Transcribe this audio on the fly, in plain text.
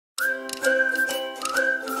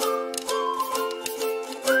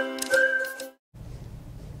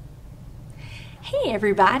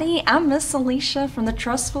everybody, I'm Miss Alicia from the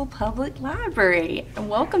Trustful Public Library, and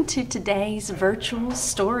welcome to today's virtual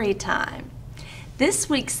story time. This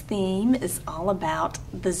week's theme is all about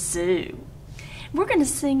the zoo. We're going to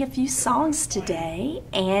sing a few songs today,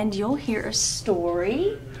 and you'll hear a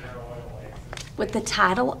story with the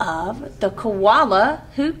title of The Koala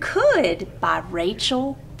Who Could by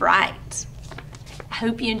Rachel Bright. I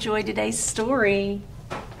hope you enjoyed today's story.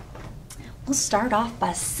 We'll start off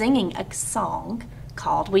by singing a song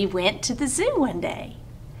called We Went to the Zoo One Day.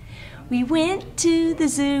 We went to the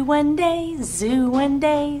zoo one day, zoo one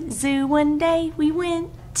day, zoo one day. We went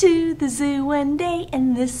to the zoo one day,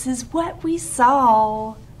 and this is what we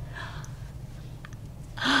saw.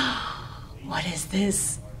 What is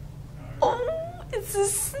this? Oh, it's a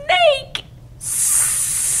snake!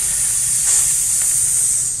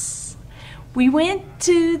 We went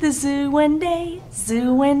to the zoo one day,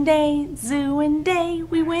 zoo one day, zoo one day.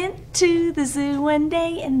 We went to the zoo one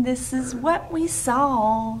day, and this is what we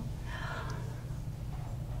saw.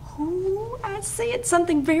 Oh, I see it's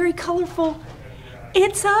something very colorful.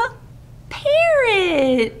 It's a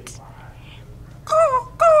parrot. Caw,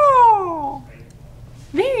 caw.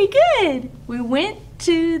 Very good. We went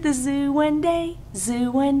to the zoo one day, zoo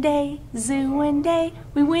one day, zoo one day.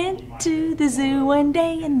 We went to the zoo one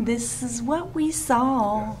day, and this is what we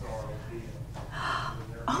saw.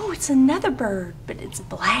 Oh, it's another bird, but it's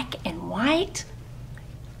black and white.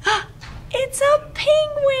 It's a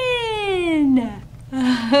penguin.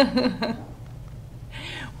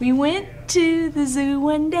 We went to the zoo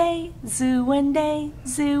one day, zoo one day,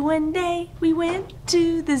 zoo one day. We went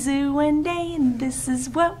to the zoo one day, and this is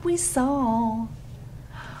what we saw.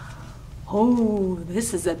 Oh,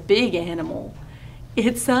 this is a big animal.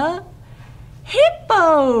 It's a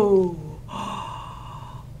hippo.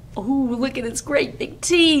 Oh, look at its great big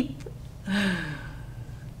teeth.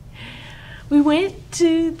 We went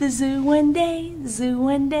to the zoo one day, zoo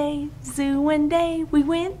one day, zoo one day. We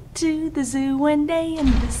went to the zoo one day, and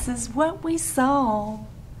this is what we saw.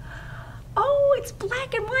 Oh, it's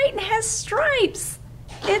black and white and has stripes.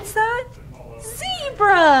 It's a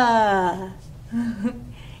zebra.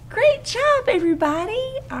 Great job,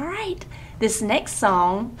 everybody. All right, this next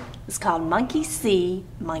song is called Monkey See,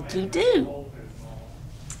 Monkey Do.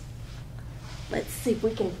 Let's see if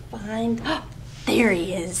we can find, oh, there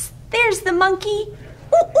he is. There's the monkey.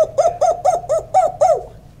 Ooh, ooh, ooh, ooh, ooh, ooh,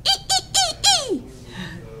 ooh. Ee, ee, ee, ee.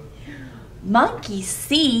 Monkey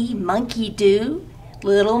see, monkey do.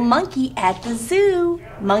 Little monkey at the zoo.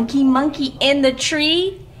 Monkey, monkey in the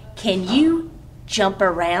tree. Can you jump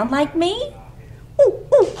around like me? Ooh,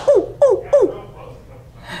 ooh, ooh, ooh, ooh.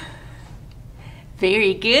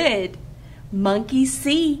 Very good. Monkey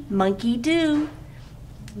see, monkey do.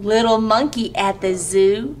 Little monkey at the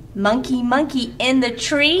zoo. Monkey, monkey in the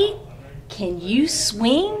tree. Can you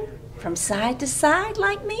swing from side to side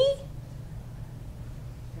like me?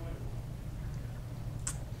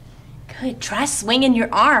 Good. Try swinging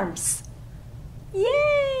your arms.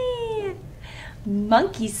 Yay!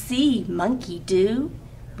 Monkey see, monkey do.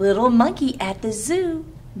 Little monkey at the zoo.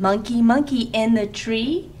 Monkey, monkey in the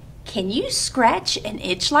tree. Can you scratch and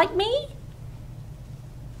itch like me?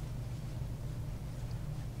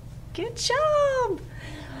 Good job.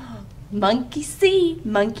 Monkey see,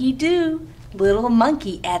 monkey do. Little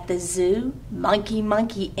monkey at the zoo. Monkey,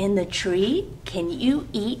 monkey in the tree. Can you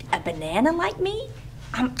eat a banana like me?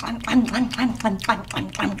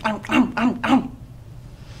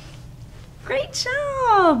 Great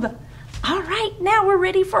job. All right, now we're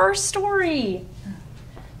ready for our story.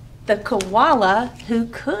 The Koala Who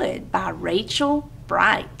Could by Rachel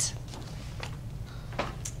Bright.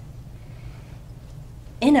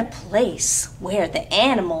 In a place where the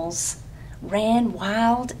animals ran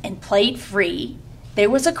wild and played free,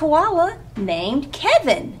 there was a koala named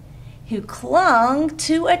Kevin who clung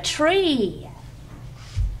to a tree.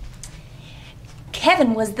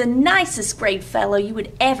 Kevin was the nicest gray fellow you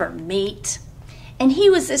would ever meet, and he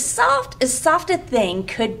was as soft a thing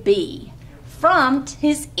could be, from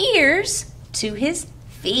his ears to his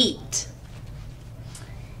feet.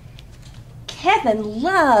 Kevin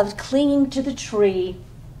loved clinging to the tree.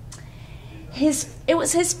 It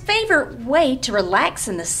was his favorite way to relax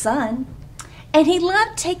in the sun, and he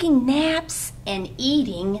loved taking naps and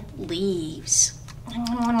eating leaves.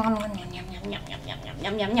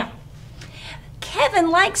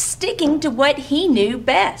 Kevin liked sticking to what he knew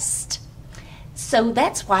best. So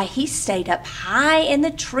that's why he stayed up high in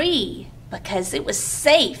the tree, because it was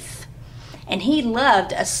safe, and he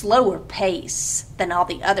loved a slower pace than all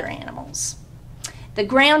the other animals. The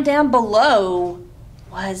ground down below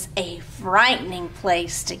was a frightening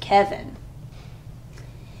place to Kevin.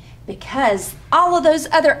 because all of those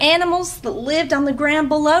other animals that lived on the ground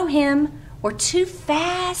below him were too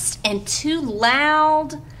fast and too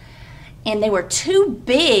loud, and they were too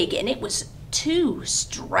big, and it was too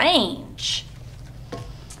strange.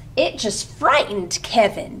 It just frightened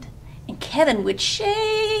Kevin, and Kevin would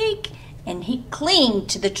shake and he'd cling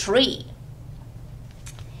to the tree.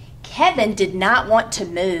 Kevin did not want to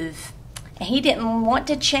move, and he didn't want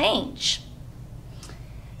to change.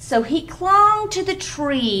 So he clung to the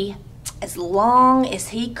tree as long as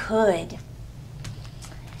he could.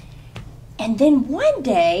 And then one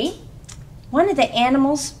day, one of the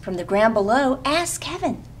animals from the ground below asked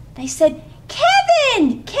Kevin. They said,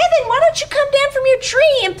 Kevin, why don't you come down from your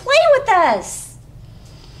tree and play with us?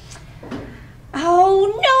 Oh,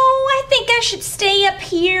 no, I think I should stay up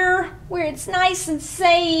here where it's nice and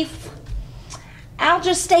safe. I'll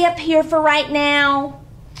just stay up here for right now.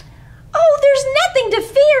 Oh, there's nothing to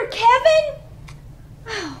fear, Kevin.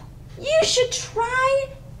 Oh, you should try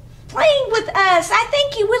playing with us. I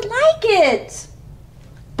think you would like it.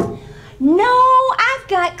 No, I've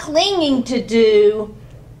got clinging to do,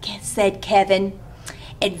 said Kevin.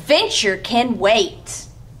 Adventure can wait.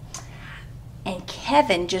 And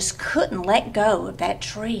Kevin just couldn't let go of that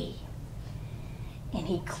tree. And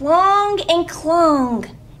he clung and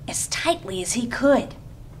clung as tightly as he could.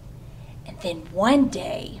 And then one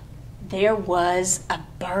day, there was a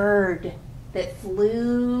bird that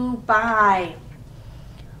flew by.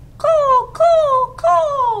 Caw, caw,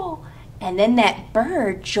 caw. And then that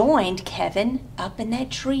bird joined Kevin up in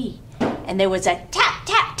that tree. And there was a tap,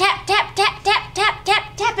 tap, tap, tap, tap, tap, tap,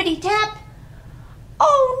 tap, tappity tap.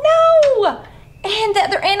 Oh no! And the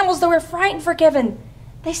other animals that were frightened for Kevin,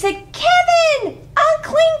 they said, Kevin,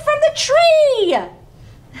 uncling from the tree.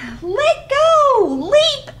 Let go,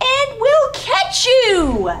 leap, and we'll catch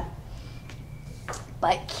you.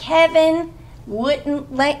 But Kevin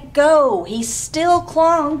wouldn't let go. He still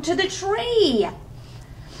clung to the tree.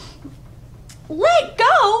 Let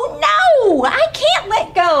go? No, I can't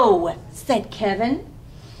let go, said Kevin.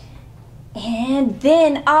 And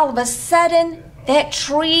then all of a sudden, that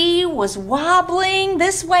tree was wobbling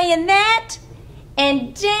this way and that,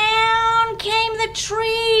 and down came the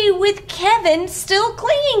tree with Kevin still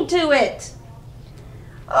clinging to it.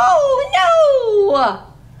 Oh no!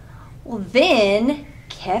 Well, then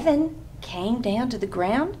Kevin came down to the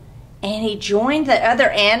ground and he joined the other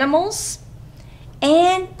animals,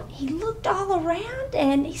 and he looked all around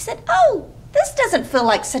and he said, oh, this doesn't feel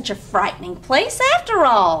like such a frightening place after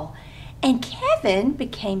all. And Kevin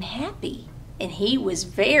became happy, and he was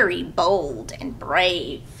very bold and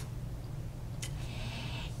brave.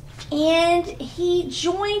 And he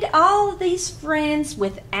joined all of these friends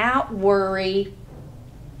without worry.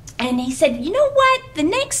 And he said, you know what? The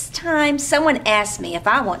next time someone asks me if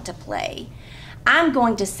I want to play, I'm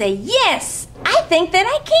going to say, yes, I think that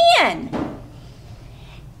I can.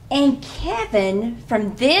 And Kevin,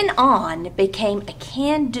 from then on, became a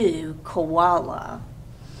can-do koala.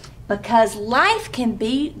 Because life can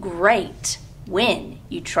be great when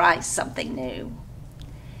you try something new.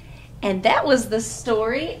 And that was the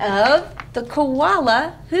story of The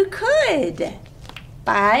Koala Who Could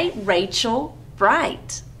by Rachel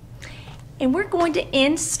Bright. And we're going to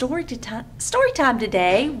end story time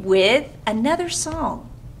today with another song.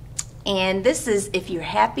 And this is If You're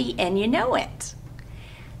Happy and You Know It.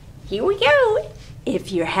 Here we go.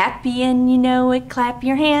 If you're happy and you know it, clap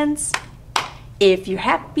your hands. If you're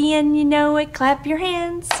happy and you know it, clap your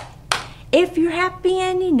hands. If you're happy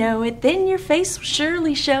and you know it, then your face will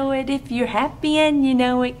surely show it. If you're happy and you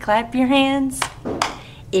know it, clap your hands.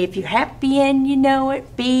 If you're happy and you know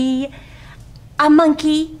it, be a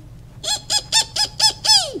monkey.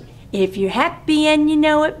 If you're happy and you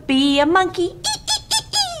know it, be a monkey.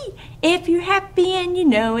 If you're happy and you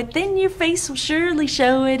know it, then your face will surely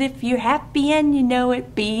show it. If you're happy and you know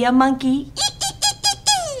it, be a monkey.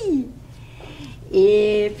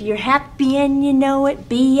 If you're happy and you know it,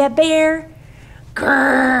 be a bear.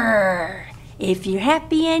 Grrr. If you're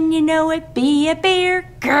happy and you know it, be a bear.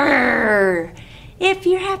 Grrr. If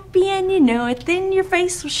you're happy and you know it, then your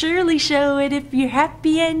face will surely show it. If you're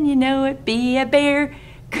happy and you know it, be a bear.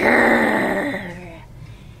 Grrr.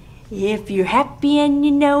 If you're happy and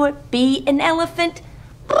you know it, be an elephant.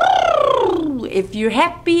 Brrr. If you're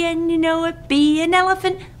happy and you know it, be an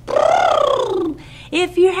elephant. Brrr.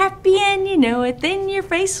 If you're happy and you know it, then your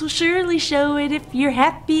face will surely show it. If you're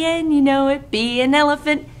happy and you know it, be an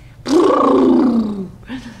elephant. Brrr.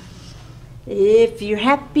 If you're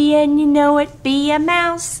happy and you know it, be a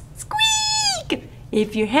mouse. Squeak!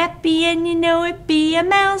 If you're happy and you know it, be a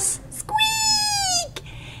mouse. Squeak!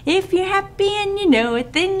 If you're happy and you know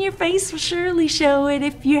it, then your face will surely show it.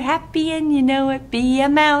 If you're happy and you know it, be a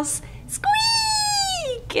mouse.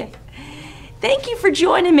 Squeak! Thank you for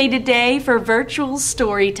joining me today for virtual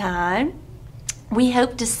story time. We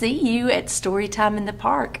hope to see you at Storytime in the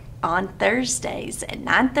Park on Thursdays at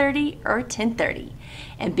 9:30 or 10:30.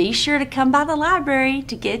 And be sure to come by the library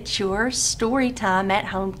to get your Storytime at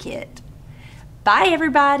Home kit. Bye,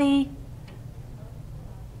 everybody.